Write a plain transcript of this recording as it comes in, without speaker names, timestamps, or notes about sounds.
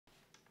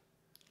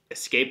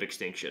Escape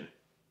extinction.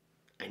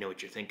 I know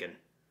what you're thinking.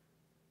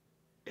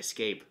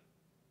 Escape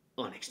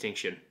on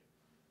extinction.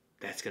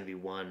 That's going to be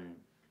one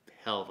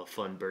hell of a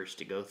fun burst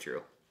to go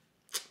through.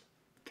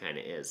 Kind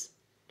of is.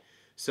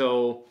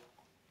 So,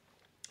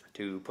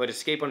 to put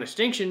escape on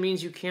extinction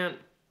means you can't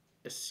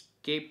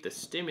escape the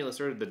stimulus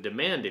or the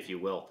demand, if you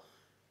will.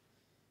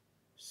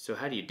 So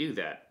how do you do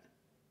that?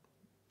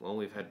 Well,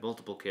 we've had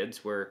multiple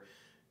kids where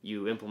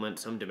you implement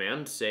some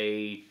demand,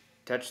 say,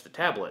 touch the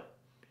tablet,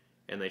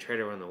 and they try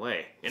to run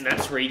away. And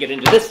that's where you get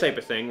into this type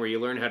of thing, where you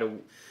learn how to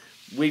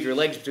weave your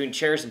legs between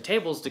chairs and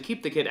tables to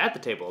keep the kid at the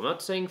table. I'm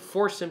not saying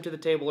force him to the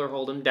table or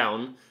hold him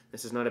down.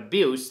 This is not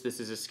abuse. This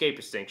is escape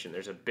extinction.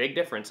 There's a big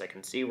difference. I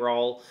can see where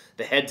all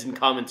the heads and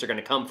comments are going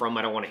to come from.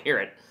 I don't want to hear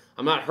it.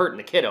 I'm not hurting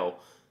the kiddo.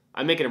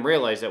 I'm making him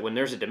realize that when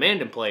there's a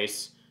demand in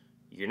place,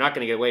 you're not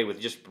going to get away with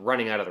just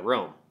running out of the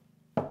room.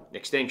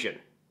 Extinction.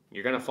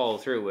 You're going to follow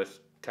through with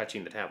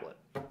touching the tablet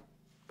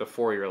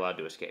before you're allowed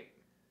to escape.